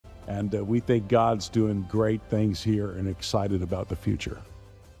And we think God's doing great things here and excited about the future.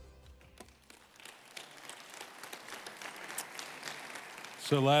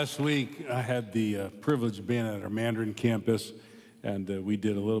 So last week, I had the privilege of being at our Mandarin campus, and we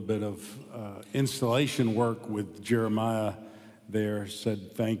did a little bit of installation work with Jeremiah there.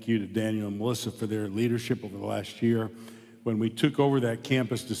 Said thank you to Daniel and Melissa for their leadership over the last year. When we took over that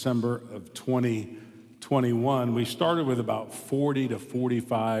campus December of 2021, we started with about 40 to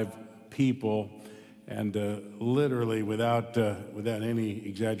 45 people, and literally without any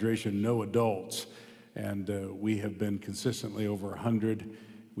exaggeration, no adults. And we have been consistently over 100.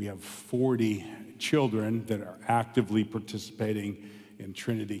 We have 40 children that are actively participating in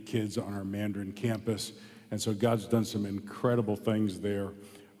Trinity Kids on our Mandarin campus. And so God's done some incredible things there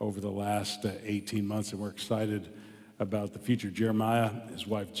over the last 18 months, and we're excited about the future. Jeremiah, his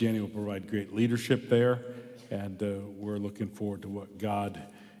wife Jenny, will provide great leadership there, and we're looking forward to what God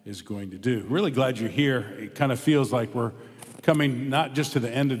is going to do. Really glad you're here. It kind of feels like we're coming not just to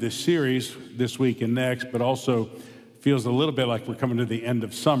the end of this series this week and next, but also feels a little bit like we're coming to the end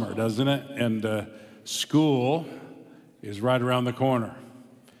of summer, doesn't it? And school is right around the corner.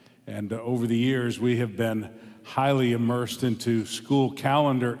 And over the years, we have been highly immersed into school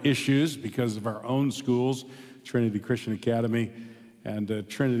calendar issues because of our own schools, Trinity Christian Academy and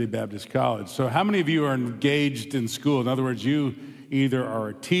Trinity Baptist College. So how many of you are engaged in school? In other words, you either are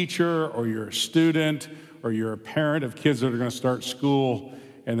a teacher or you're a student or you're a parent of kids that are going to start school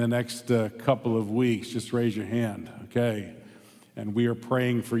in the next couple of weeks. Just raise your hand, okay? And we are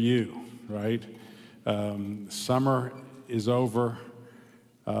praying for you, right? Summer is over.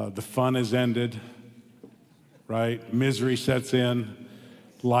 The fun has ended, right? Misery sets in.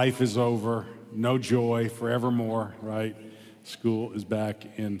 Life is over. No joy forevermore, right? School is back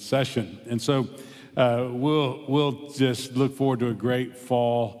in session. And so we'll just look forward to a great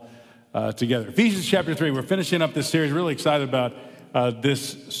fall together. Ephesians chapter 3, we're finishing up this series. Really excited about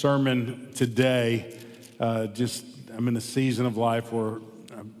this sermon today. I'm in a season of life where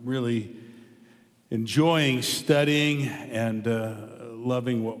I'm really enjoying studying and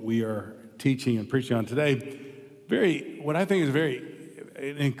loving what we are teaching and preaching on today. What I think is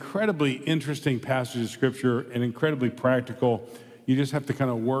an incredibly interesting passage of Scripture and incredibly practical. You just have to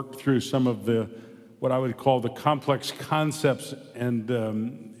kind of work through some of what I would call the complex concepts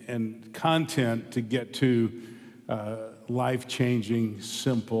and content to get to life-changing,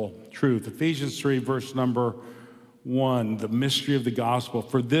 simple truth. Ephesians 3, verse number 1, the mystery of the gospel.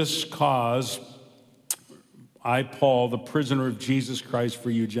 For this cause, I, Paul, the prisoner of Jesus Christ for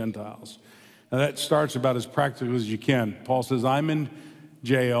you Gentiles. Now that starts about as practical as you can. Paul says, I'm in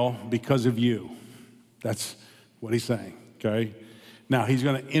jail because of you. That's what he's saying, okay? Now he's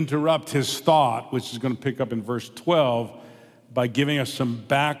going to interrupt his thought, which is going to pick up in verse 12, by giving us some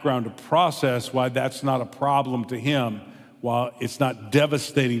background to process why that's not a problem to him, while it's not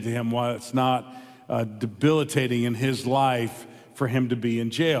devastating to him, while it's not debilitating in his life for him to be in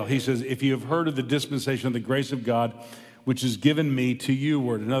jail. He says, if you have heard of the dispensation of the grace of God, which is given me to you,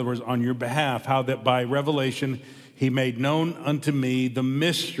 word. In other words, on your behalf, how that by revelation he made known unto me the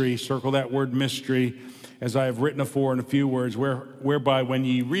mystery, circle that word mystery, as I have written afore in a few words, whereby when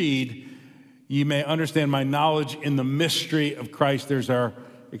ye read, ye may understand my knowledge in the mystery of Christ. There's our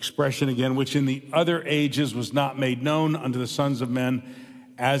expression again, which in the other ages was not made known unto the sons of men,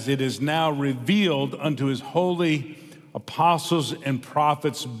 as it is now revealed unto his holy apostles and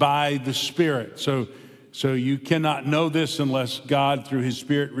prophets by the Spirit. So you cannot know this unless God, through his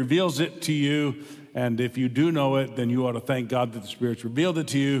Spirit, reveals it to you. And if you do know it, then you ought to thank God that the Spirit's revealed it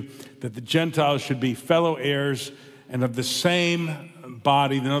to you, that the Gentiles should be fellow heirs and of the same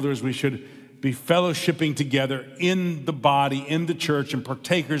body. In other words, we should be fellowshipping together in the body, in the church, and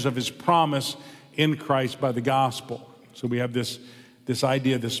partakers of his promise in Christ by the gospel. So we have this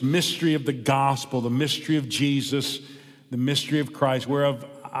idea, this mystery of the gospel, the mystery of Jesus, the mystery of Christ, whereof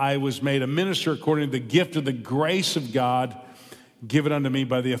I was made a minister according to the gift of the grace of God given unto me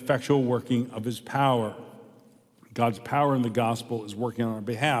by the effectual working of his power. God's power in the gospel is working on our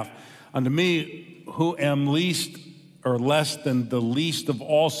behalf. Unto me, who am least or less than the least of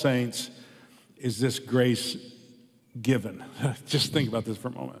all saints, is this grace given. Just think about this for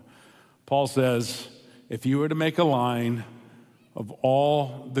a moment. Paul says, if you were to make a line of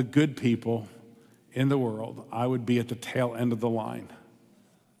all the good people in the world, I would be at the tail end of the line.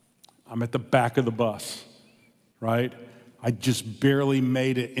 I'm at the back of the bus, right? I just barely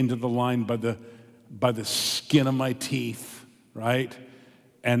made it into the line by the skin of my teeth, right?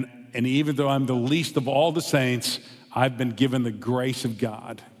 And even though I'm the least of all the saints, I've been given the grace of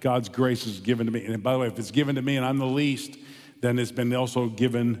God. God's grace is given to me. And by the way, if it's given to me and I'm the least, then it's been also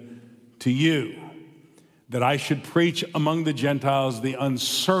given to you that I should preach among the Gentiles the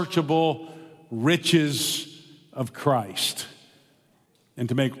unsearchable riches of Christ, and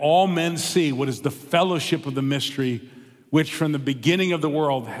to make all men see what is the fellowship of the mystery, which from the beginning of the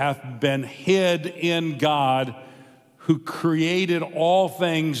world hath been hid in God, who created all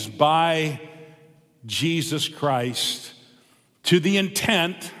things by Jesus Christ, to the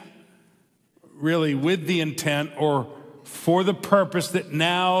intent, really with the intent or for the purpose that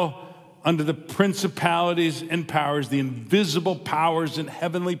now under the principalities and powers, the invisible powers in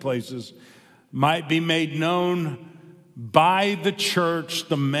heavenly places, might be made known by the church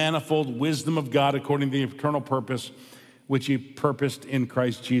the manifold wisdom of God according to the eternal purpose which he purposed in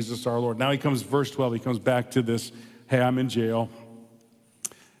Christ Jesus our Lord. Now he comes, verse 12, he comes back to this, hey, I'm in jail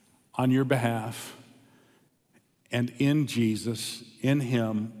on your behalf. And in Jesus, in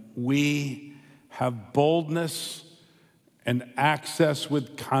him, we have boldness and access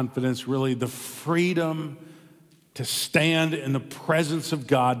with confidence, really the freedom to stand in the presence of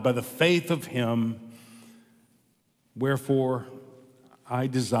God by the faith of him. Wherefore, I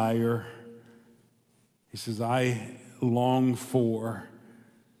desire, he says, I long for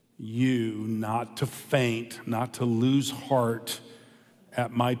you not to faint, not to lose heart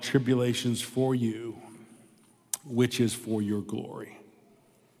at my tribulations for you, which is for your glory.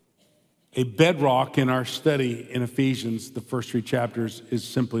 A bedrock in our study in Ephesians, the first 3 chapters, is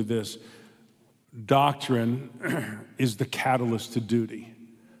simply this: doctrine is the catalyst to duty.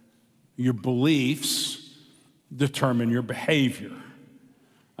 Your beliefs determine your behavior.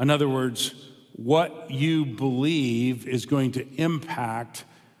 In other words, what you believe is going to impact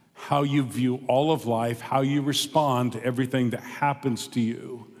how you view all of life, how you respond to everything that happens to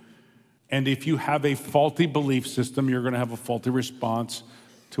you. And if you have a faulty belief system, you're going to have a faulty response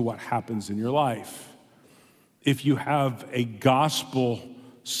to what happens in your life. If you have a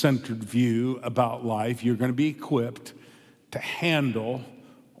gospel-centered view about life, you're going to be equipped to handle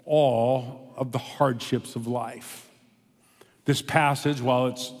all of the hardships of life. This passage, while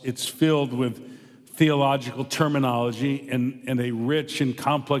it's filled with theological terminology and a rich and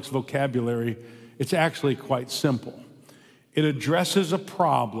complex vocabulary, it's actually quite simple. It addresses a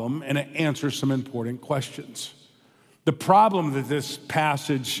problem and it answers some important questions. The problem that this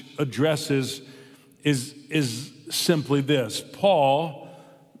passage addresses is simply this: Paul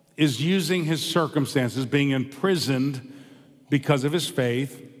is using his circumstances, being imprisoned because of his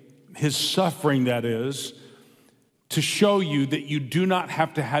faith, his suffering that is, to show you that you do not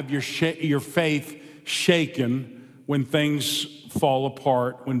have to have your faith shaken when things fall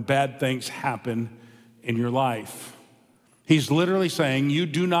apart, when bad things happen in your life. He's literally saying you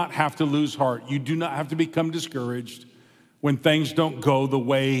do not have to lose heart. You do not have to become discouraged when things don't go the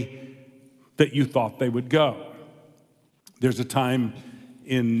way that you thought they would go. There's a time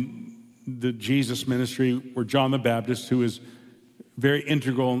in the Jesus ministry where John the Baptist, who is very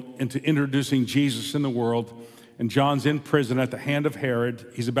integral into introducing Jesus in the world, and John's in prison at the hand of Herod.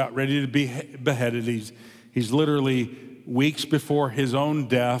 He's about ready to be beheaded. He's literally weeks before his own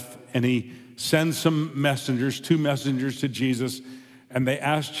death, and he sends some messengers, 2 messengers to Jesus, and they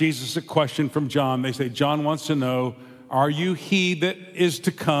ask Jesus a question from John. They say, John wants to know, are you he that is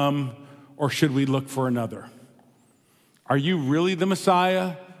to come, or should we look for another? Are you really the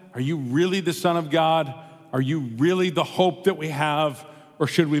Messiah? Are you really the Son of God? Are you really the hope that we have, or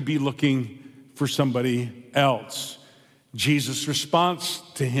should we be looking for somebody else? Jesus' response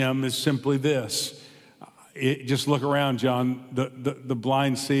to him is simply this: just look around, John. The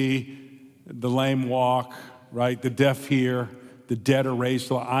blind see, the lame walk, right? The deaf hear, the dead are raised.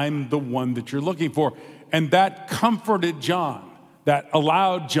 So I'm the one that you're looking for. And that comforted John. That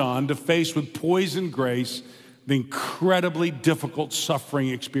allowed John to face with poise and grace the incredibly difficult suffering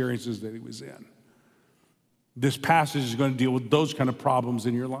experiences that he was in. This passage is going to deal with those kind of problems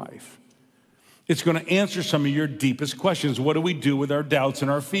in your life. It's going to answer some of your deepest questions. What do we do with our doubts and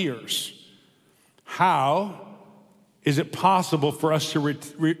our fears? How is it possible for us to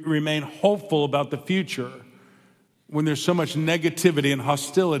remain hopeful about the future when there's so much negativity and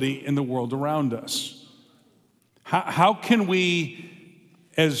hostility in the world around us? How can we,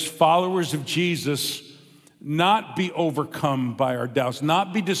 as followers of Jesus, not be overcome by our doubts,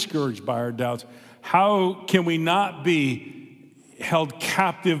 not be discouraged by our doubts? How can we not be held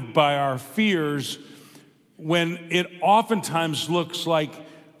captive by our fears when it oftentimes looks like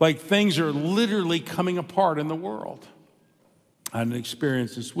things are literally coming apart in the world? I had an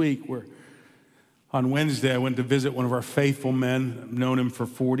experience this week where on Wednesday I went to visit one of our faithful men. I've known him for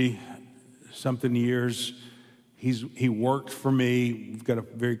 40-something years. He worked for me. We've got a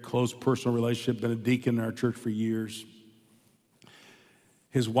very close personal relationship, been a deacon in our church for years.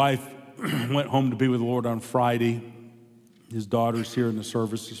 His wife went home to be with the Lord on Friday. His daughter's here in the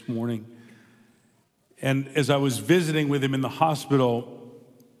service this morning. And as I was visiting with him in the hospital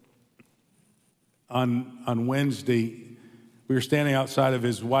on Wednesday, we were standing outside of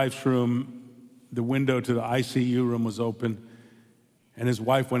his wife's room. The window to the ICU room was open, and his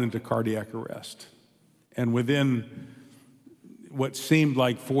wife went into cardiac arrest. And within what seemed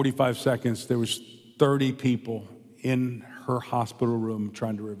like 45 seconds, there was 30 people in her hospital room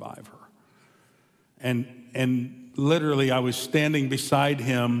trying to revive her. And literally, I was standing beside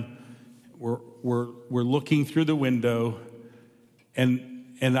him. We're looking through the window, and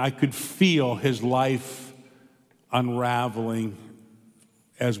I could feel his life unraveling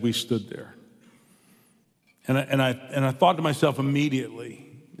as we stood there. And I thought to myself immediately,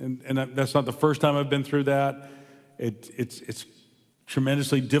 and that's not the first time I've been through that. It's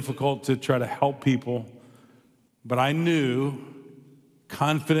tremendously difficult to try to help people, but I knew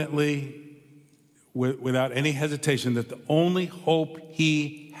confidently, without any hesitation, that the only hope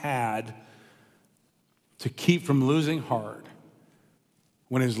he had to keep from losing heart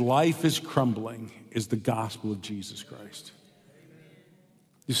when his life is crumbling is the gospel of Jesus Christ.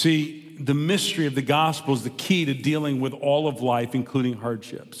 You see, the mystery of the gospel is the key to dealing with all of life, including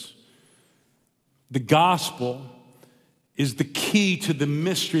hardships. The gospel is the key to the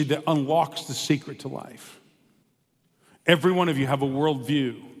mystery that unlocks the secret to life. Every one of you have a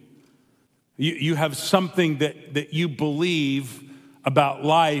worldview. You have something that you believe about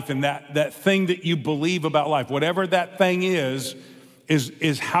life, and that thing that you believe about life, whatever that thing is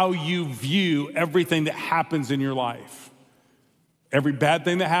how you view everything that happens in your life. Every bad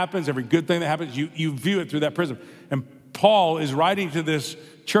thing that happens, every good thing that happens, you view it through that prism. And Paul is writing to this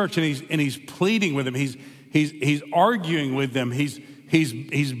church, and he's pleading with them. He's arguing with them. He's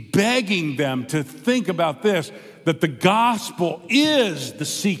begging them to think about this, that the gospel is the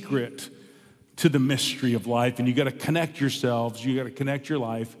secret to the mystery of life, and you got to connect yourselves, you got to connect your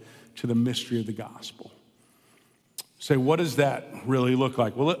life to the mystery of the gospel. Say, what does that really look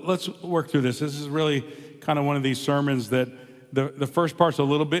like? Well, let's work through this. This is really kind of one of these sermons that the first part's a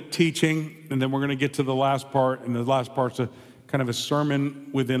little bit teaching, and then we're going to get to the last part, and the last part's a kind of a sermon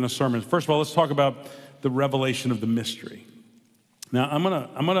within a sermon. First of all, let's talk about the revelation of the mystery. Now, I'm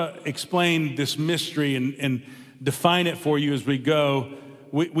gonna explain this mystery and define it for you as we go.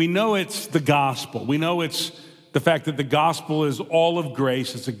 We know it's the gospel. We know it's the fact that the gospel is all of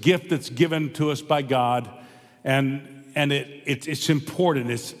grace. It's a gift that's given to us by God, and it's important.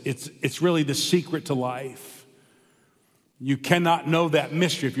 It's really the secret to life. You cannot know that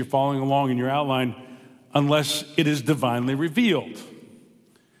mystery, if you're following along in your outline, unless it is divinely revealed.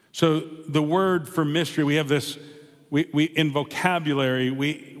 So the word for mystery, we have this. We in vocabulary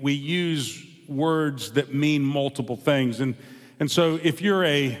we use words that mean multiple things, and so if you're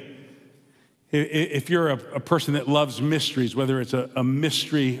a person that loves mysteries, whether it's a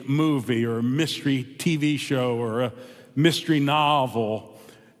mystery movie or a mystery TV show or a mystery novel,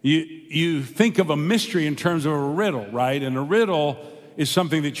 you think of a mystery in terms of a riddle, right? And a riddle is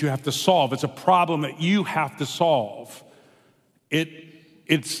something that you have to solve. It's a problem that you have to solve.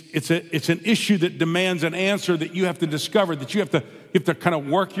 It's an issue that demands an answer that you have to discover, that you have to kind of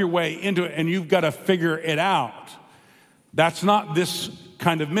work your way into it, and you've got to figure it out. That's not this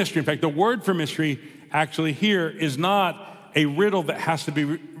kind of mystery. In fact, the word for mystery actually here is not a riddle that has to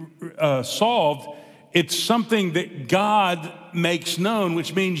be solved. It's something that God makes known,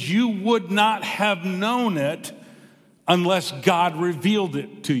 which means you would not have known it unless God revealed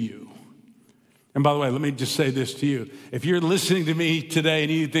it to you. And by the way, let me just say this to you. If you're listening to me today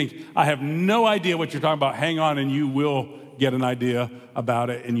and you think, I have no idea what you're talking about, hang on and you will get an idea about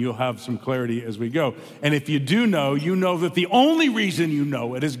it, and you'll have some clarity as we go. And if you do know, you know that the only reason you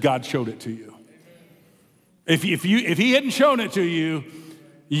know it is God showed it to you. If he hadn't shown it to you,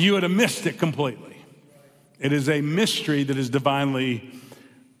 you would have missed it completely. It is a mystery that is divinely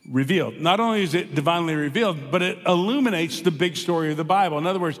revealed. Not only is it divinely revealed, but it illuminates the big story of the Bible. In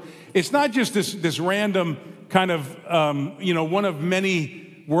other words, it's not just this random kind of, one of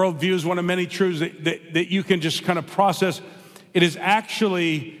many worldviews, one of many truths that you can just kind of process. It is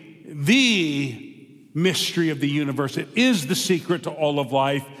actually the mystery of the universe. It is the secret to all of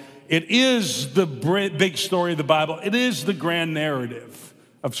life. It is the big story of the Bible. It is the grand narrative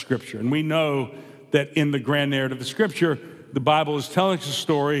of Scripture. And we know that in the grand narrative of Scripture, the Bible is telling us a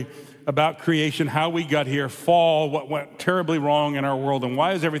story about creation, how we got here, fall, what went terribly wrong in our world, and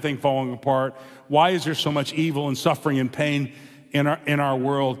why is everything falling apart? Why is there so much evil and suffering and pain in our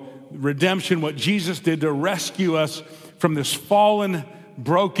world? Redemption, what Jesus did to rescue us from this fallen,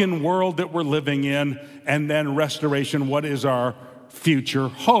 broken world that we're living in, and then restoration, what is our future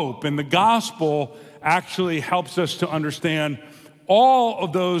hope. And the gospel actually helps us to understand all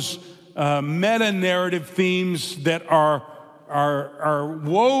of those meta-narrative themes that are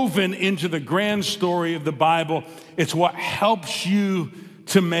woven into the grand story of the Bible. It's what helps you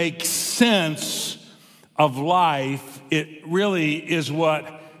to make sense of life. It really is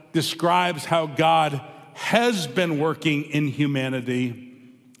what describes how God has been working in humanity,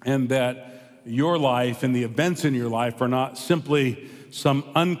 and that your life and the events in your life are not simply some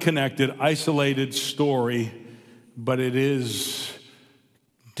unconnected, isolated story, but it is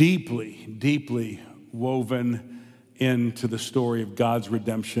deeply, deeply woven into the story of God's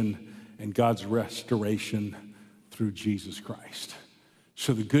redemption and God's restoration through Jesus Christ.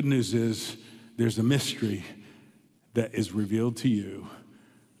 So the good news is there's a mystery that is revealed to you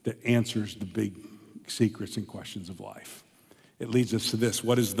that answers the big secrets and questions of life. It leads us to this.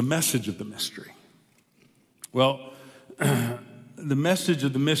 What is the message of the mystery? Well, the message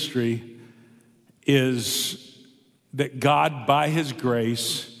of the mystery is that God, by his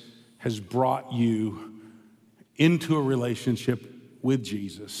grace, has brought you into a relationship with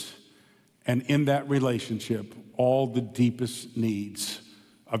Jesus. And in that relationship, all the deepest needs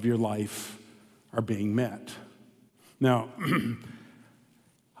of your life are being met. Now,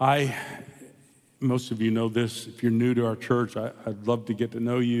 most of you know this. If you're new to our church, I'd love to get to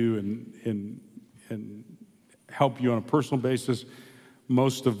know you and help you on a personal basis.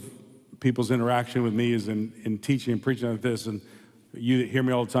 Most of people's interaction with me is in teaching and preaching like this. And you that hear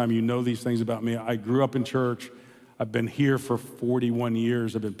me all the time, you know these things about me. I grew up in church. I've been here for 41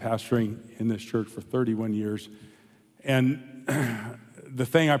 years. I've been pastoring in this church for 31 years. And the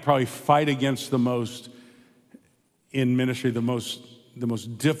thing I probably fight against the most in ministry, the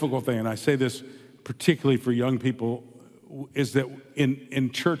most difficult thing, and I say this particularly for young people, is that in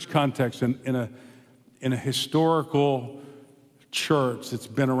church context, in a historical church that's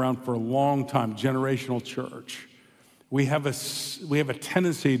been around for a long time, generational church, we have a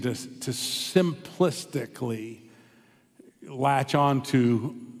tendency to simplistically latch on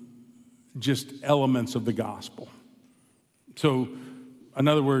to just elements of the gospel. So, in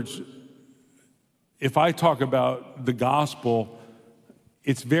other words, if I talk about the gospel,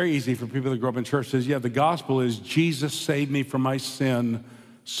 it's very easy for people that grow up in church to say, yeah, the gospel is Jesus saved me from my sin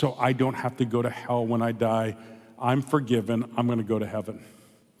so I don't have to go to hell when I die. I'm forgiven. I'm going to go to heaven.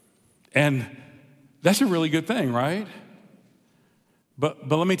 And that's a really good thing, right? But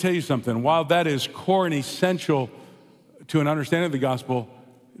let me tell you something. While that is core and essential to an understanding of the gospel,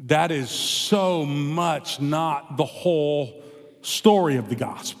 that is so much not the whole story of the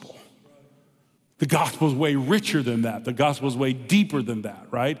gospel. The gospel is way richer than that. The gospel is way deeper than that,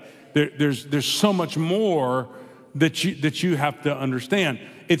 right? There's so much more that you have to understand.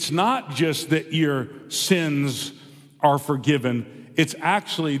 It's not just that your sins are forgiven. It's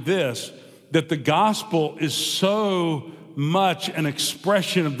actually this, that the gospel is so much an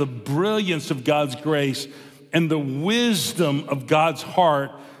expression of the brilliance of God's grace and the wisdom of God's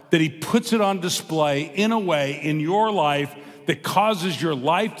heart that he puts it on display in a way in your life that causes your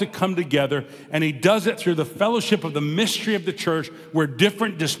life to come together, and he does it through the fellowship of the mystery of the church, where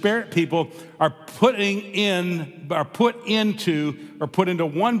different disparate people are put into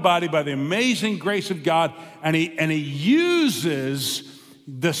one body by the amazing grace of God, and he uses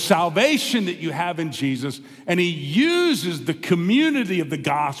the salvation that you have in Jesus, and he uses the community of the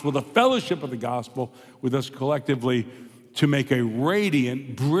gospel, the fellowship of the gospel with us collectively to make a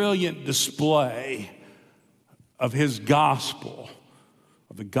radiant, brilliant display of his gospel,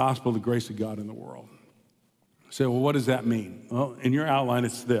 of the gospel of the grace of God in the world. So, well, what does that mean? Well, in your outline,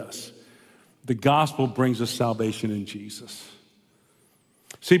 it's this. The gospel brings us salvation in Jesus.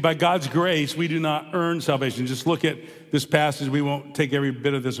 See, by God's grace, we do not earn salvation. Just look at this passage. We won't take every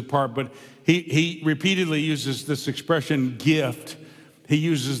bit of this apart, but he repeatedly uses this expression, gift. He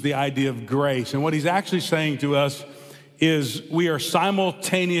uses the idea of grace. And what he's actually saying to us is we are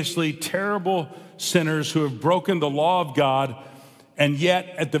simultaneously terrible sinners who have broken the law of God, and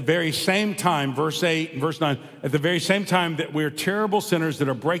yet at the very same time, verse 8 and verse 9, at the very same time that we're terrible sinners that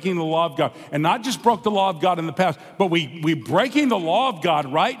are breaking the law of God, and not just broke the law of God in the past, but we breaking the law of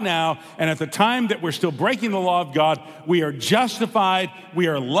God right now, and at the time that we're still breaking the law of God, we are justified, we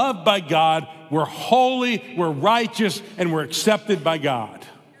are loved by God, we're holy, we're righteous, and we're accepted by God.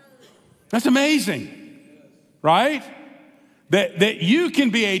 That's amazing, right? That you can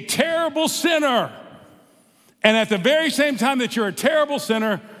be a terrible sinner, and at the very same time that you're a terrible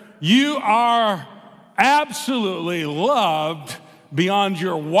sinner, you are absolutely loved beyond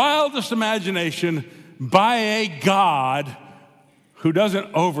your wildest imagination by a God who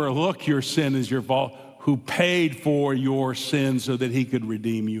doesn't overlook your sin as your fault, who paid for your sins so that he could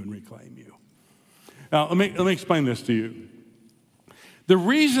redeem you and reclaim you. Now, let me explain this to you. The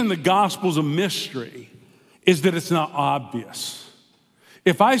reason the gospel's a mystery is that it's not obvious.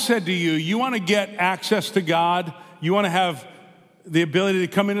 If I said to you, you want to get access to God, you want to have the ability to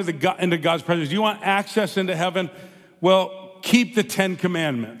come into God's presence, you want access into heaven, well, keep the 10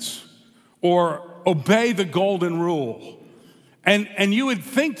 Commandments or obey the golden rule. And you would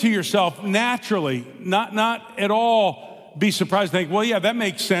think to yourself naturally, not at all be surprised, think, well, yeah, that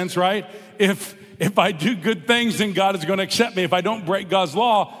makes sense, right? If I do good things, then God is going to accept me. If I don't break God's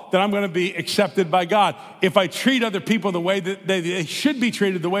law, then I'm going to be accepted by God. If I treat other people the way that they should be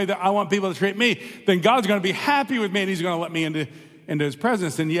treated, the way that I want people to treat me, then God's going to be happy with me and he's going to let me into his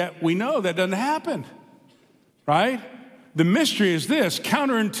presence. And yet we know that doesn't happen, right? The mystery is this,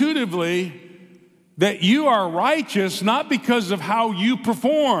 counterintuitively, that you are righteous not because of how you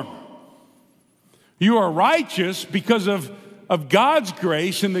perform. You are righteous because of God's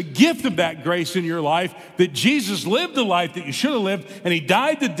grace and the gift of that grace in your life, that Jesus lived the life that you should have lived, and he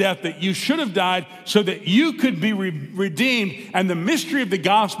died the death that you should have died so that you could be redeemed. And the mystery of the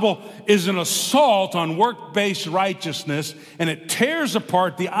gospel is an assault on work-based righteousness, and it tears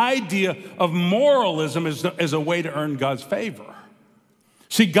apart the idea of moralism as a way to earn God's favor.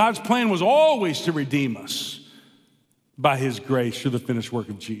 See, God's plan was always to redeem us by his grace through the finished work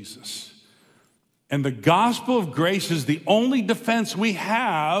of Jesus. And the gospel of grace is the only defense we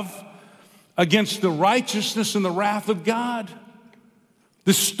have against the righteousness and the wrath of God.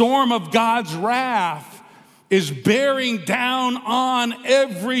 The storm of God's wrath is bearing down on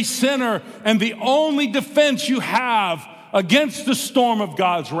every sinner. And the only defense you have against the storm of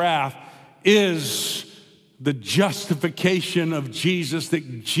God's wrath is the justification of Jesus,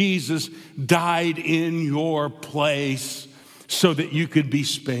 that Jesus died in your place so that you could be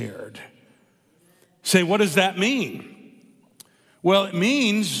spared. Say, what does that mean? Well, it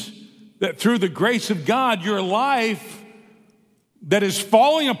means that through the grace of God, your life that is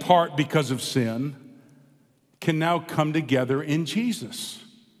falling apart because of sin can now come together in Jesus.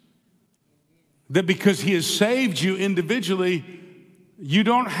 That because he has saved you individually, you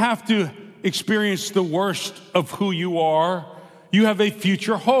don't have to experience the worst of who you are. You have a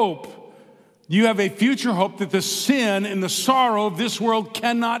future hope. You have a future hope that the sin and the sorrow of this world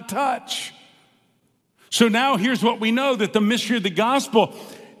cannot touch. So now here's what we know, that the mystery of the gospel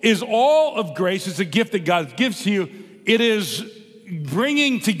is all of grace. It's a gift that God gives to you. It is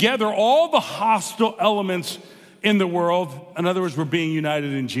bringing together all the hostile elements in the world. In other words, we're being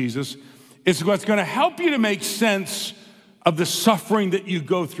united in Jesus. It's what's going to help you to make sense of the suffering that you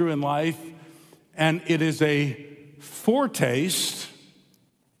go through in life. And it is a foretaste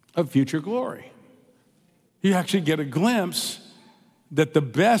of future glory. You actually get a glimpse that the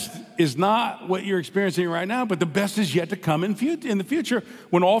best is not what you're experiencing right now, but the best is yet to come in the future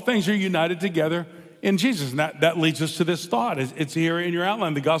when all things are united together in Jesus. And that leads us to this thought. It's here in your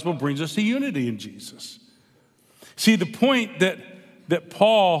outline. The gospel brings us to unity in Jesus. See, the point that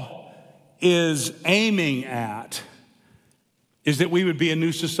Paul is aiming at is that we would be a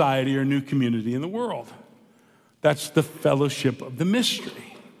new society or a new community in the world. That's the fellowship of the mystery.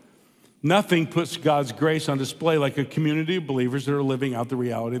 Nothing puts God's grace on display like a community of believers that are living out the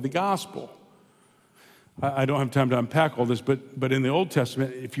reality of the gospel. I don't have time to unpack all this, but in the Old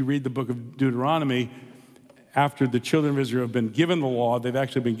Testament, if you read the book of Deuteronomy, after the children of Israel have been given the law, they've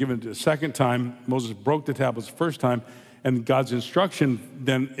actually been given it a second time. Moses broke the tablets the first time, and God's instruction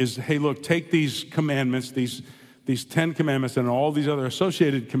then is, hey, look, take these commandments, these 10 commandments and all these other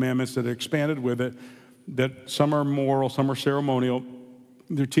associated commandments that are expanded with it, that some are moral, some are ceremonial.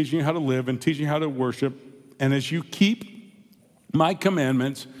 They're teaching you how to live and teaching you how to worship. And as you keep my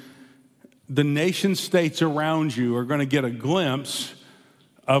commandments, the nation states around you are going to get a glimpse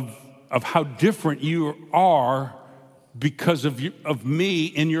of how different you are because of me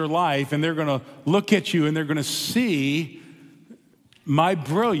in your life. And they're going to look at you and they're going to see my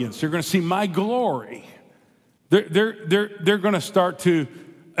brilliance. They're going to see my glory. They're going to start to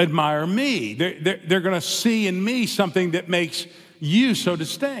admire me. They're going to see in me something that makes you so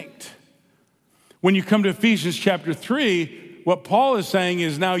distinct. When you come to Ephesians chapter 3, what Paul is saying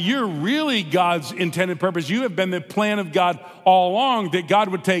is now you're really God's intended purpose. You have been the plan of God all along, that God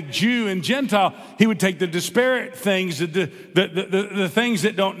would take Jew and Gentile. He would take the disparate things, the things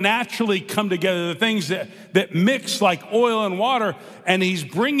that don't naturally come together, the things that mix like oil and water, and he's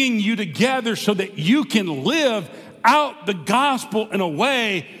bringing you together so that you can live out the gospel in a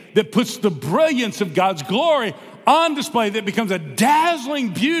way that puts the brilliance of God's glory on display, that becomes a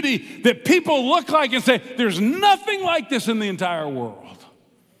dazzling beauty that people look like and say, there's nothing like this in the entire world.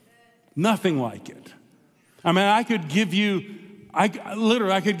 Nothing like it. I mean, I could give you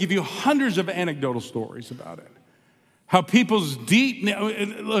hundreds of anecdotal stories about it. How people's deep,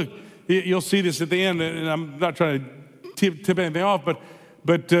 look, you'll see this at the end, and I'm not trying to tip anything off, but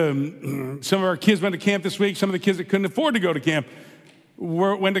some of our kids went to camp this week. Some of the kids that couldn't afford to go to camp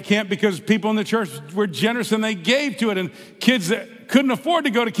went to camp because people in the church were generous and they gave to it. And kids that couldn't afford to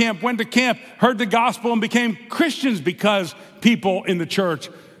go to camp went to camp, heard the gospel, and became Christians because people in the church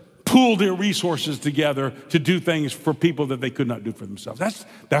pooled their resources together to do things for people that they could not do for themselves.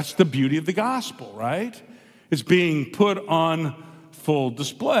 That's the beauty of the gospel, right? It's being put on full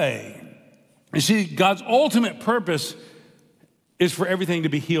display. You see, God's ultimate purpose is for everything to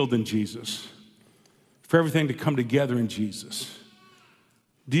be healed in Jesus, for everything to come together in Jesus.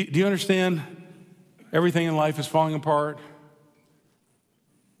 Do you understand? Everything in life is falling apart.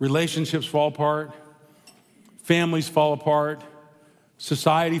 Relationships fall apart. Families fall apart.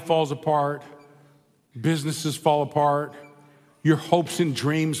 Society falls apart. Businesses fall apart. Your hopes and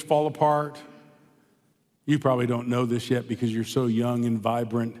dreams fall apart. You probably don't know this yet because you're so young and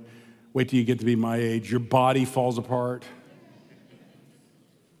vibrant. Wait till you get to be my age. Your body falls apart.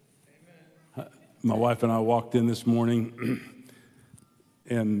 My wife and I walked in this morning,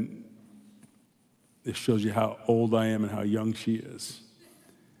 and this shows you how old I am and how young she is.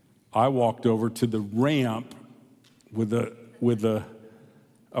 I walked over to the ramp with a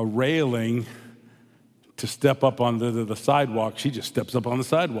railing to step up on the sidewalk. She just steps up on the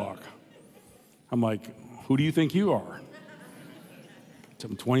sidewalk. I'm like, who do you think you are?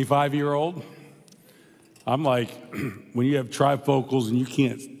 Some 25-year-old? I'm like, when you have trifocals and you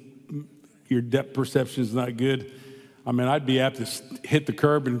can't, your depth perception is not good, I mean, I'd be apt to hit the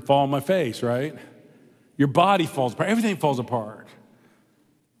curb and fall on my face, right? Your body falls apart. Everything falls apart.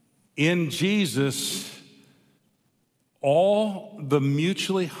 In Jesus, all the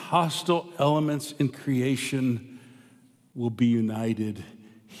mutually hostile elements in creation will be united,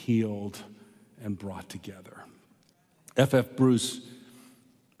 healed, and brought together. F.F. Bruce,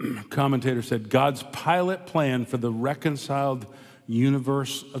 commentator, said, God's pilot plan for the reconciled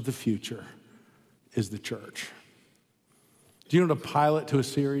universe of the future is the church. Do you know what a pilot to a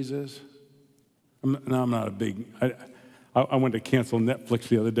series is? I'm not a big, I went to cancel Netflix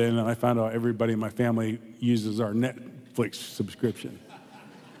the other day, and then I found out everybody in my family uses our Netflix subscription.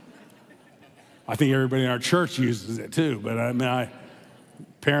 I think everybody in our church uses it too, but I mean,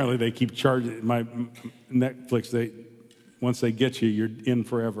 apparently they keep charging my Netflix. Once they get you, you're in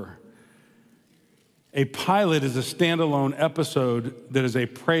forever. A pilot is a standalone episode that is a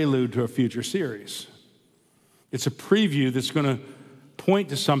prelude to a future series. It's a preview that's going to point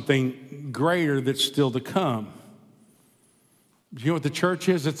to something greater that's still to come. Do you know what the church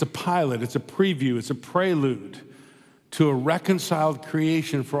is? It's a pilot, it's a preview, it's a prelude to a reconciled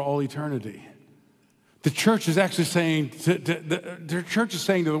creation for all eternity. The church is actually saying, the church is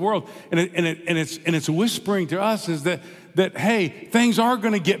saying to the world, and it's whispering to us, is that hey, things are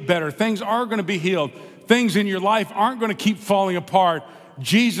going to get better, things are going to be healed, things in your life aren't going to keep falling apart.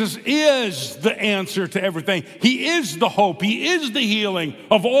 Jesus is the answer to everything. He is the hope. He is the healing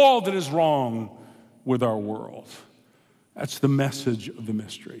of all that is wrong with our world. That's the message of the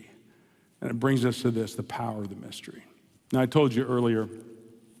mystery. And it brings us to this, the power of the mystery. Now, I told you earlier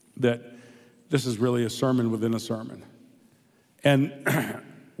that this is really a sermon within a sermon. And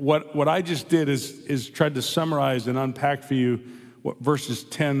what I just did is tried to summarize and unpack for you what verses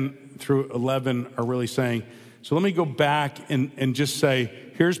 10 through 11 are really saying. So let me go back and just say,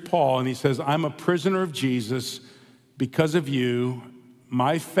 here's Paul, and he says, I'm a prisoner of Jesus because of you.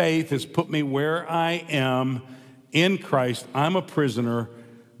 My faith has put me where I am in Christ. I'm a prisoner,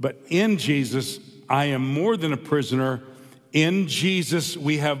 but in Jesus, I am more than a prisoner. In Jesus,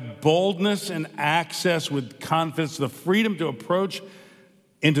 we have boldness and access with confidence, the freedom to approach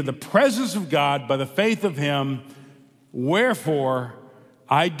into the presence of God by the faith of him. Wherefore,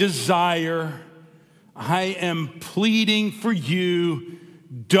 I am pleading for you,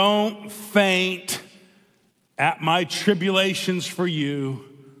 don't faint at my tribulations for you,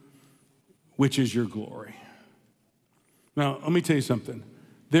 which is your glory. Now, let me tell you something.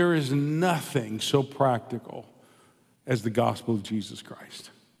 There is nothing so practical as the gospel of Jesus Christ.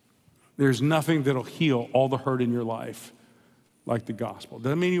 There's nothing that'll heal all the hurt in your life like the gospel.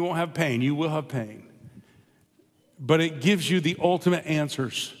 Doesn't mean you won't have pain. You will have pain. But it gives you the ultimate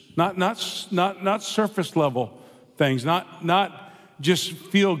answers. Not surface level things, not just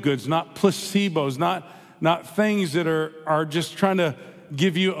feel goods, not placebos, not things that are just trying to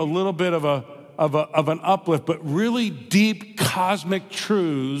give you a little bit of an uplift, but really deep cosmic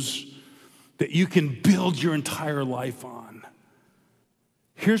truths that you can build your entire life on.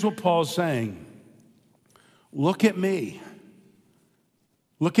 Here's what Paul's saying. Look at me.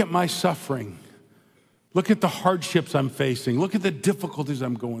 Look at my suffering. Look at the hardships I'm facing. Look at the difficulties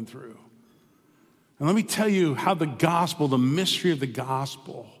I'm going through. And let me tell you how the gospel, the mystery of the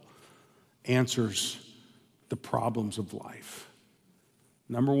gospel, answers the problems of life.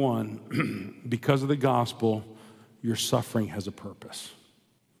 Number one, because of the gospel, your suffering has a purpose.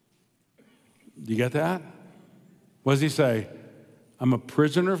 Do you get that? What does he say? I'm a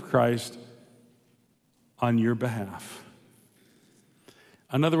prisoner of Christ on your behalf.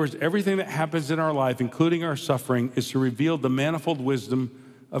 In other words, everything that happens in our life, including our suffering, is to reveal the manifold wisdom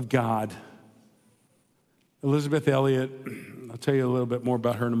of God. Elizabeth Elliot, I'll tell you a little bit more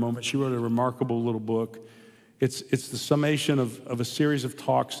about her in a moment. She wrote a remarkable little book. It's the summation of a series of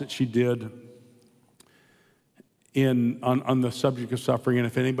talks that she did on the subject of suffering. And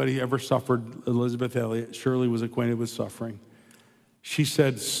if anybody ever suffered, Elizabeth Elliot surely was acquainted with suffering. She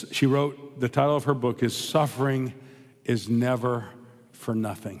said, she wrote, the title of her book is Suffering is Never for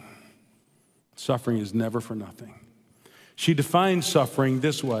Nothing. Suffering is never for nothing. She defines suffering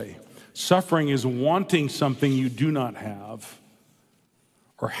this way. Suffering is wanting something you do not have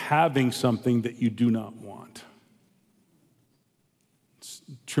or having something that you do not want. It's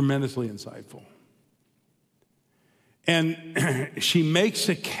tremendously insightful. And she makes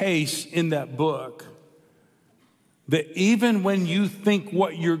a case in that book that even when you think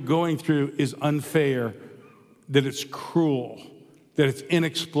what you're going through is unfair, that it's cruel, that it's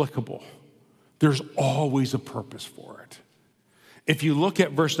inexplicable, there's always a purpose for it. If you look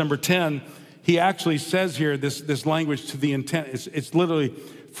at verse number 10, he actually says here this language to the intent. It's literally,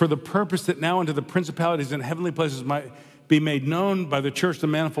 for the purpose that now unto the principalities in heavenly places might be made known by the church the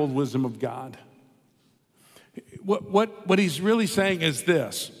manifold wisdom of God. What he's really saying is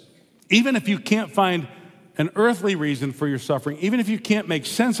this: even if you can't find an earthly reason for your suffering, even if you can't make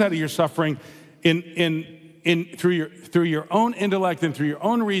sense out of your suffering through your own intellect and through your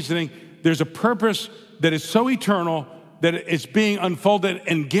own reasoning, there's a purpose that is so eternal that it's being unfolded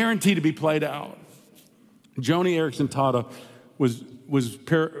and guaranteed to be played out. Joni Eareckson Tada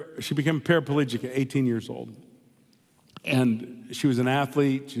she became paraplegic at 18 years old. And she was an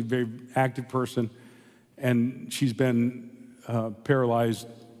athlete, she's a very active person, and she's been paralyzed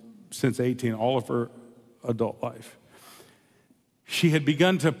since 18, all of her adult life. She had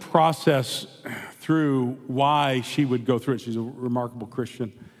begun to process through why she would go through it. She's a remarkable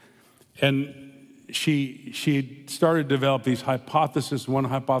Christian. And she started to develop these hypotheses. One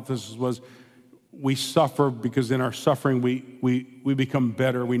hypothesis was we suffer because in our suffering we become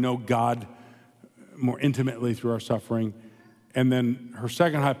better. We know God more intimately through our suffering. And then her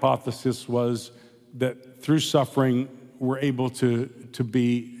second hypothesis was that through suffering we're able to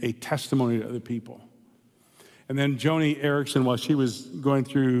be a testimony to other people. And then Joni Eareckson, while she was going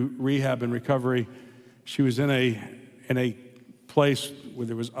through rehab and recovery, she was in a place where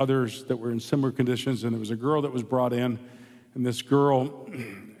there was others that were in similar conditions, and there was a girl that was brought in, and this girl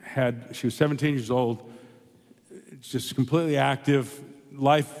she was 17 years old, just completely active,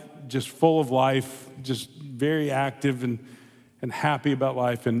 life just full of life, just very active and happy about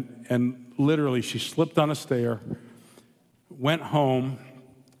life, and literally she slipped on a stair, went home.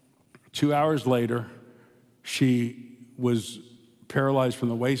 2 hours later, she was paralyzed from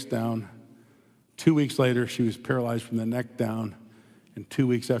the waist down. 2 weeks later, she was paralyzed from the neck down. And 2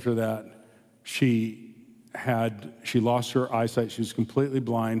 weeks after that, she lost her eyesight. She was completely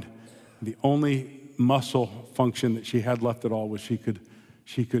blind. The only muscle function that she had left at all was she could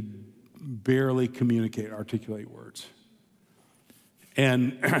barely communicate, articulate words.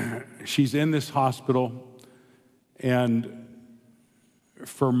 And she's in this hospital, and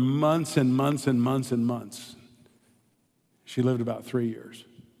for months and months and months and months, she lived about 3 years.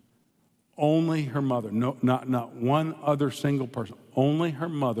 Only her mother, not one other single person, only her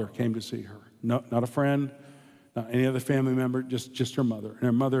mother came to see her. No, not a friend, not any other family member, just her mother. And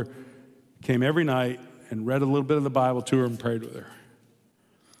her mother came every night and read a little bit of the Bible to her and prayed with her.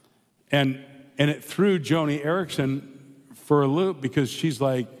 And it threw Joni Eareckson for a loop, because she's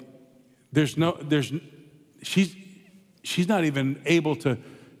like, she's not even able to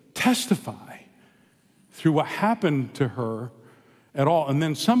testify through what happened to her at all. And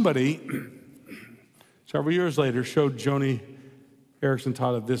then somebody, several years later, showed Joni Eareckson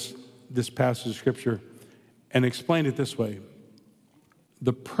Tada this passage of Scripture and explained it this way: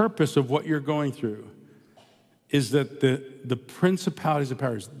 the purpose of what you're going through is that the principalities and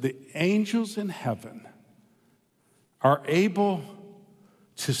powers, the angels in heaven, are able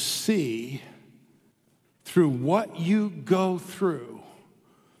to see through what you go through,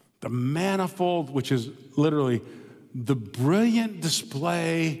 the manifold, which is literally the brilliant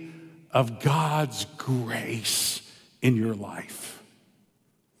display of God's grace in your life.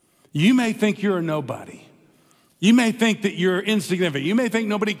 You may think you're a nobody. You may think that you're insignificant. You may think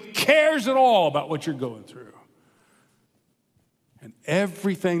nobody cares at all about what you're going through. And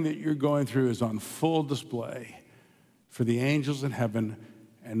everything that you're going through is on full display for the angels in heaven.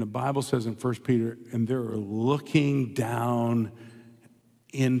 And the Bible says in 1 Peter, and they're looking down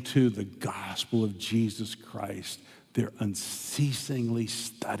into the gospel of Jesus Christ. They're unceasingly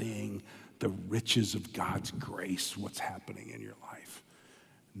studying the riches of God's grace, what's happening in your life.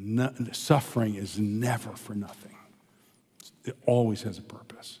 Suffering is never for nothing. It always has a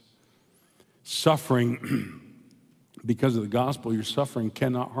purpose. Suffering, because of the gospel, your suffering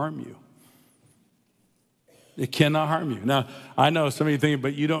cannot harm you. It cannot harm you. Now, I know some of you thinking,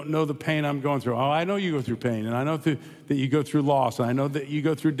 but you don't know the pain I'm going through. Oh, I know you go through pain, and I know that you go through loss, and I know that you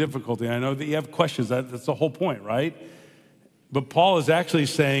go through difficulty, and I know that you have questions. That's the whole point, right? But Paul is actually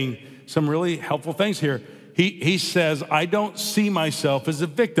saying some really helpful things here. He says, I don't see myself as a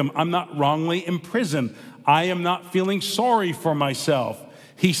victim. I'm not wrongly imprisoned. I am not feeling sorry for myself.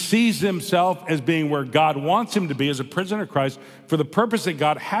 He sees himself as being where God wants him to be, as a prisoner of Christ, for the purpose that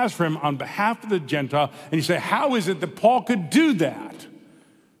God has for him on behalf of the Gentile. And you say, how is it that Paul could do that?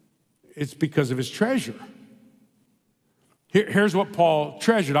 It's because of his treasure. Here's what Paul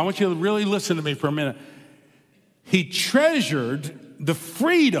treasured. I want you to really listen to me for a minute. He treasured the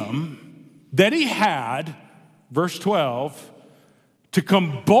freedom that he had, verse 12, to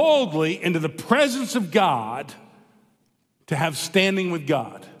come boldly into the presence of God, to have standing with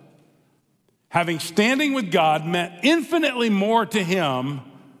God. Having standing with God meant infinitely more to him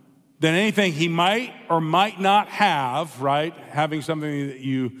than anything he might or might not have, right? Having something that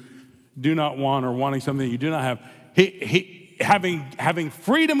you do not want or wanting something that you do not have. Having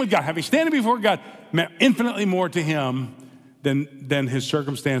freedom with God, having standing before God meant infinitely more to him than his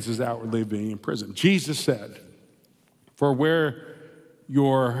circumstances outwardly being in prison. Jesus said, for where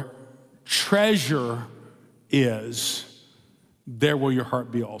your treasure is, there will your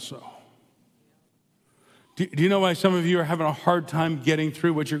heart be also. Do you know why some of you are having a hard time getting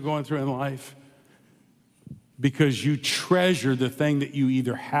through what you're going through in life? Because you treasure the thing that you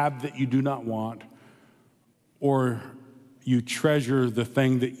either have that you do not want, or you treasure the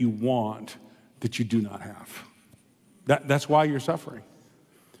thing that you want that you do not have. That's why you're suffering.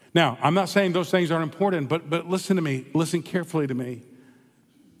 Now, I'm not saying those things aren't important, but listen to me. Listen carefully to me.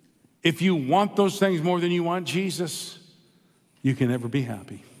 If you want those things more than you want Jesus, you can never be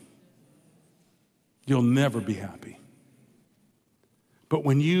happy. You'll never be happy. But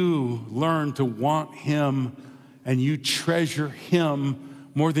when you learn to want him and you treasure him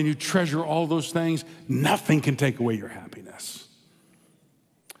more than you treasure all those things, nothing can take away your happiness.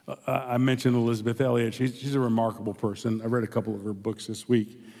 I mentioned Elizabeth Elliot. She's a remarkable person. I read a couple of her books this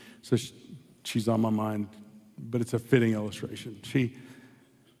week, so she's on my mind, but it's a fitting illustration. She,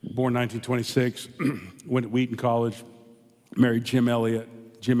 born 1926, went to Wheaton College, married Jim Elliot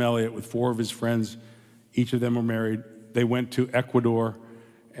with 4 of his friends. Each of them were married. They went to Ecuador,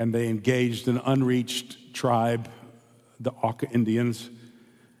 and they engaged an unreached tribe, the Auca Indians,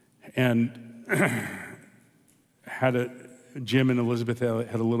 and Jim and Elizabeth Elliot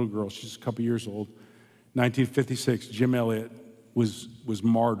had a little girl. She's a couple years old. 1956, Jim Elliot was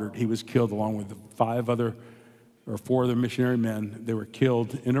martyred. He was killed along with 4 other missionary men. They were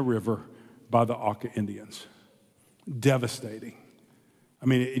killed in a river by the Auca Indians. Devastating. I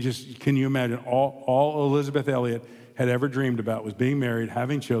mean, can you imagine? All Elizabeth Elliot had ever dreamed about was being married,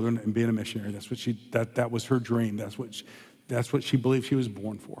 having children, and being a missionary. That was her dream. That's what she believed she was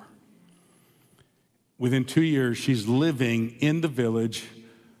born for. Within 2 years, she's living in the village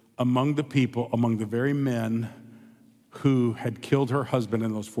among the people, among the very men who had killed her husband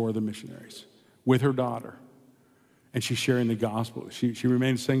and those 4 other missionaries, with her daughter. And she's sharing the gospel. She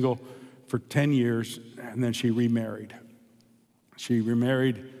remained single for 10 years, and then she remarried. She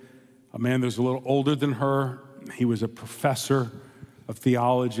remarried a man that was a little older than her. He was a professor of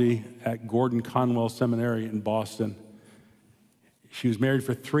theology at Gordon Conwell Seminary in Boston. She was married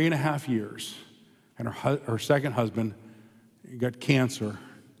for 3.5 years, and her second husband got cancer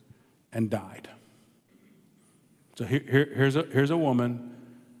and died. So here's a woman.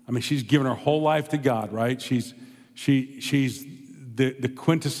 I mean, she's given her whole life to God, right? She's the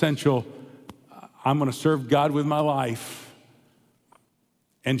quintessential, I'm going to serve God with my life.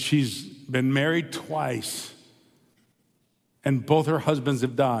 And she's been married twice, and both her husbands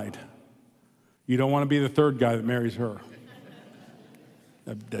have died. You don't want to be the third guy that marries her.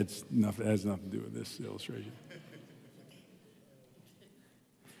 That has nothing to do with this illustration.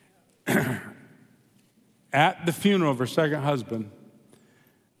 At the funeral of her second husband,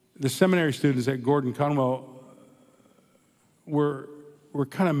 the seminary students at Gordon Conwell were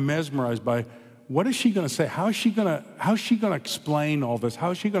kind of mesmerized by what is she going to say? How is she going to explain all this?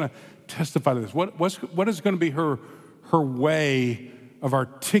 How is she going to testify to this? What is going to be her way of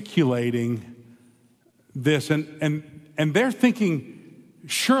articulating this? And they're thinking,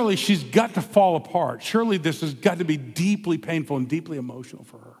 surely she's got to fall apart. Surely this has got to be deeply painful and deeply emotional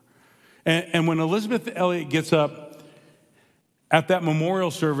for her. And when Elizabeth Elliot gets up at that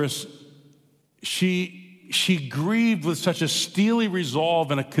memorial service, she grieved with such a steely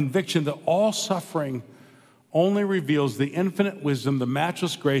resolve and a conviction that all suffering only reveals the infinite wisdom, the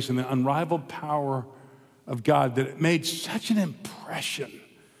matchless grace, and the unrivaled power of God, that it made such an impression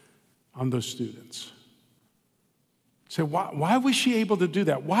on those students. So why was she able to do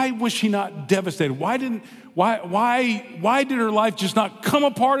that? Why was she not devastated? Why did her life just not come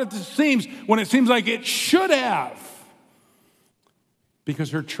apart at the seams when it seems like it should have?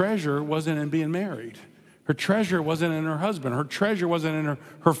 Because her treasure wasn't in being married. Her treasure wasn't in her husband. Her treasure wasn't in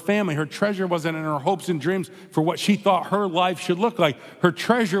her family. Her treasure wasn't in her hopes and dreams for what she thought her life should look like. Her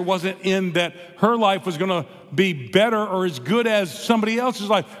treasure wasn't in that her life was going to be better or as good as somebody else's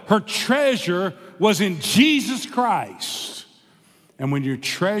life. Her treasure was in Jesus Christ. And when your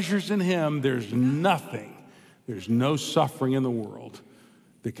treasure's in him, there's no suffering in the world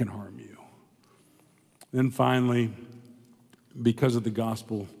that can harm you. Then finally, because of the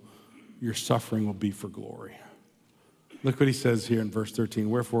gospel, your suffering will be for glory. Look what he says here in verse 13.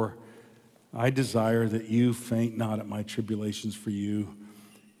 Wherefore, I desire that you faint not at my tribulations for you,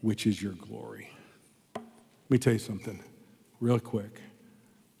 which is your glory. Let me tell you something real quick.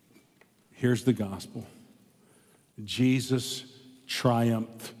 Here's the gospel. Jesus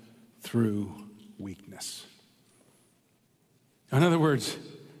triumphed through weakness. In other words,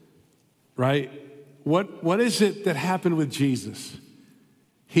 right? What is it that happened with Jesus?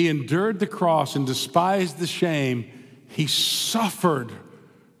 He endured the cross and despised the shame. He suffered.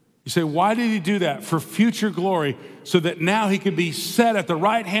 You say, why did he do that? For future glory, so that now he could be set at the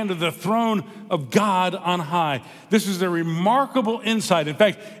right hand of the throne of God on high. This is a remarkable insight. In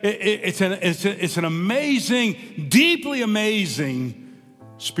fact, it's an amazing, deeply amazing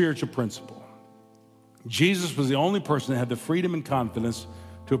spiritual principle. Jesus was the only person that had the freedom and confidence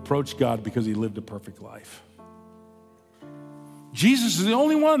to approach God because he lived a perfect life. Jesus is the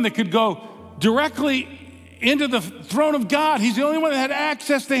only one that could go directly into the throne of God. He's the only one that had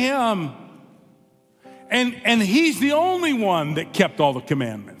access to him. And he's the only one that kept all the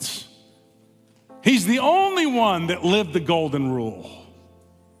commandments. He's the only one that lived the golden rule.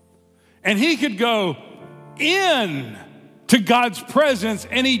 And he could go in to God's presence,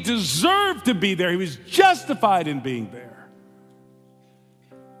 and he deserved to be there. He was justified in being there.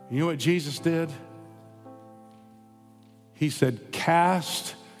 You know what Jesus did? He said,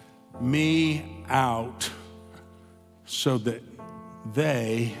 cast me out so that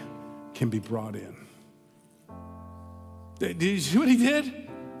they can be brought in. Did you see what he did?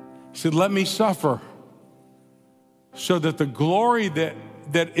 He said, let me suffer so that the glory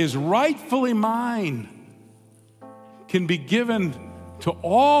that is rightfully mine can be given to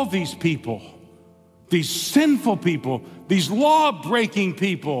all these people, these sinful people, these law-breaking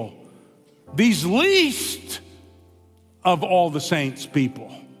people, these least of all the saints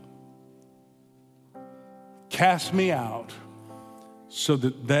people. Cast me out so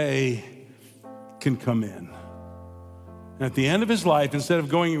that they can come in. And at the end of his life, instead of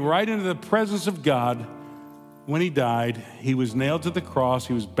going right into the presence of God, when he died, he was nailed to the cross,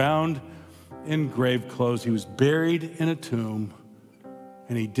 he was bound in grave clothes, he was buried in a tomb,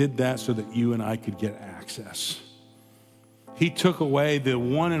 and he did that so that you and I could get access. He took away the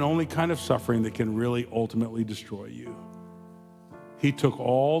one and only kind of suffering that can really ultimately destroy you. He took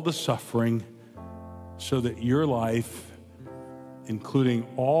all the suffering so that your life, including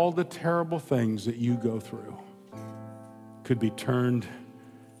all the terrible things that you go through, could be turned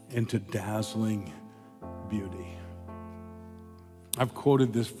into dazzling beauty. I've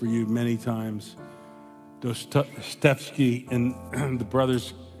quoted this for you many times. Dostoevsky and the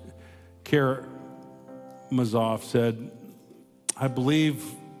brothers Karamazov said, I believe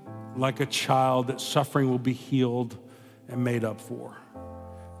like a child that suffering will be healed and made up for.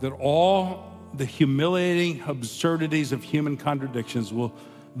 That all the humiliating absurdities of human contradictions will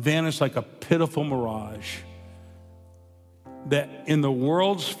vanish like a pitiful mirage. That in the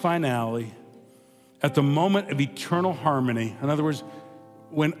world's finale, at the moment of eternal harmony, in other words,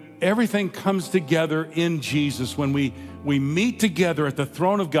 when everything comes together in Jesus, when we meet together at the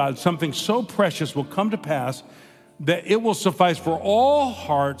throne of God, something so precious will come to pass that it will suffice for all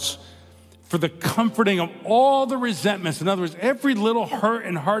hearts for the comforting of all the resentments. In other words, every little hurt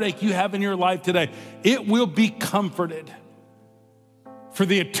and heartache you have in your life today, it will be comforted. For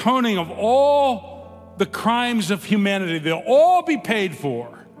the atoning of all the crimes of humanity, they'll all be paid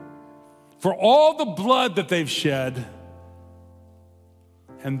for all the blood that they've shed,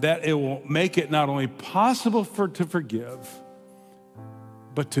 and that it will make it not only possible to forgive,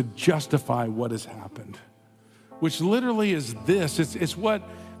 but to justify what has happened, which literally is this. It's what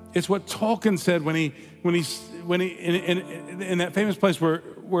Tolkien said when he in that famous place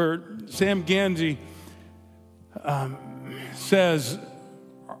where Sam Gamgee says,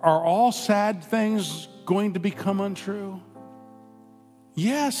 "Are all sad things going to become untrue?"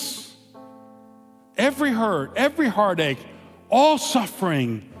 Yes. Every hurt, every heartache, all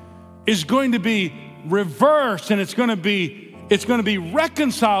suffering is going to be reversed, and it's going to be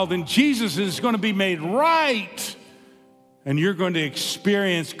reconciled in Jesus, and it's going to be made right. And you're going to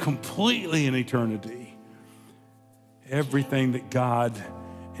experience completely in eternity everything that God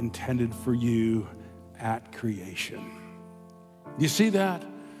intended for you at creation. You see that?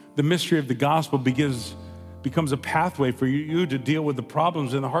 The mystery of the gospel becomes a pathway for you to deal with the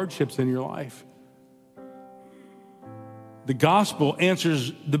problems and the hardships in your life. The gospel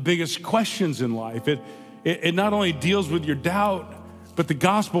answers the biggest questions in life. It not only deals with your doubt, but the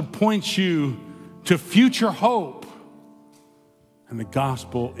gospel points you to future hope. And the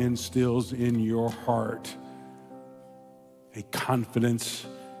gospel instills in your heart a confidence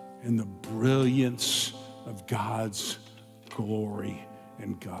in the brilliance of God's glory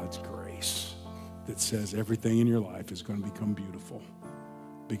and God's grace that says everything in your life is going to become beautiful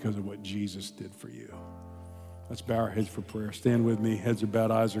because of what Jesus did for you. Let's bow our heads for prayer. Stand with me. Heads are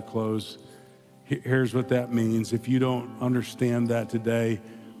bowed, eyes are closed. Here's what that means. If you don't understand that today,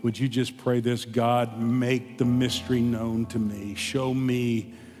 would you just pray this? God, make the mystery known to me. Show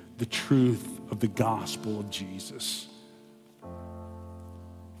me the truth of the gospel of Jesus.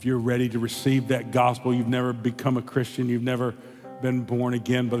 If you're ready to receive that gospel, you've never become a Christian, you've never been born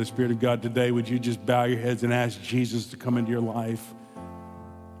again by the Spirit of God today, would you just bow your heads and ask Jesus to come into your life?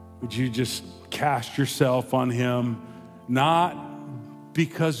 Would you just cast yourself on him, not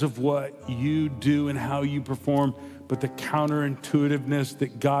because of what you do and how you perform, but the counterintuitiveness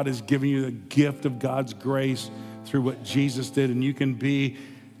that God has given you, the gift of God's grace through what Jesus did, and you can be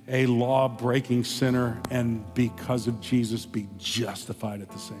a law-breaking sinner and because of Jesus be justified at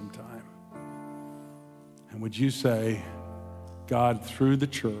the same time. And would you say, God, through the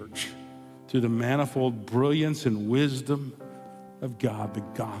church, through the manifold brilliance and wisdom of God, the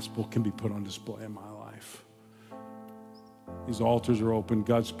gospel can be put on display in my life. These altars are open.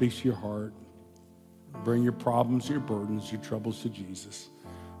 God speaks to your heart. Bring your problems, your burdens, your troubles to Jesus.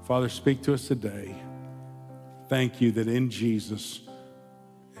 Father, speak to us today. Thank you that in Jesus,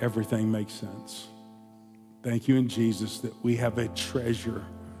 everything makes sense. Thank you in Jesus that we have a treasure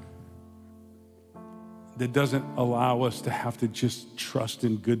that doesn't allow us to have to just trust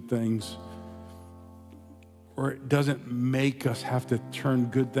in good things, or it doesn't make us have to turn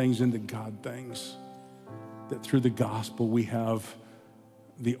good things into God things. That through the gospel we have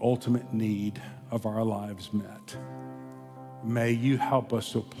the ultimate need of our lives met. May you help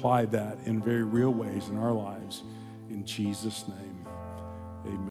us to apply that in very real ways in our lives. In Jesus' name, amen.